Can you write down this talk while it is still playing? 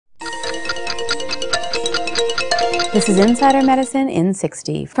This is Insider Medicine in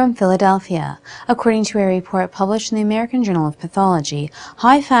 60 from Philadelphia. According to a report published in the American Journal of Pathology,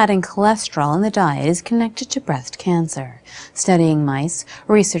 high fat and cholesterol in the diet is connected to breast cancer. Studying mice,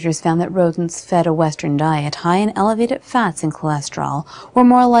 researchers found that rodents fed a Western diet high in elevated fats and cholesterol were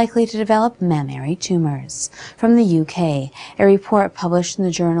more likely to develop mammary tumors. From the UK, a report published in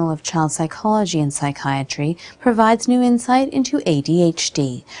the Journal of Child Psychology and Psychiatry provides new insight into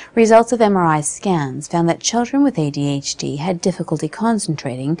ADHD. Results of MRI scans found that children with ADHD had difficulty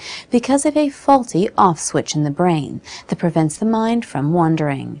concentrating because of a faulty off switch in the brain that prevents the mind from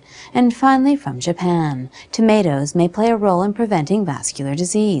wandering. And finally, from Japan, tomatoes may play a role in preventing vascular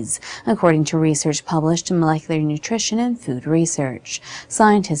disease, according to research published in Molecular Nutrition and Food Research.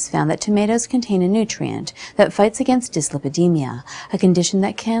 Scientists found that tomatoes contain a nutrient that fights against dyslipidemia, a condition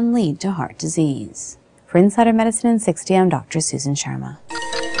that can lead to heart disease. For Insider Medicine in 60, I'm Dr. Susan Sharma.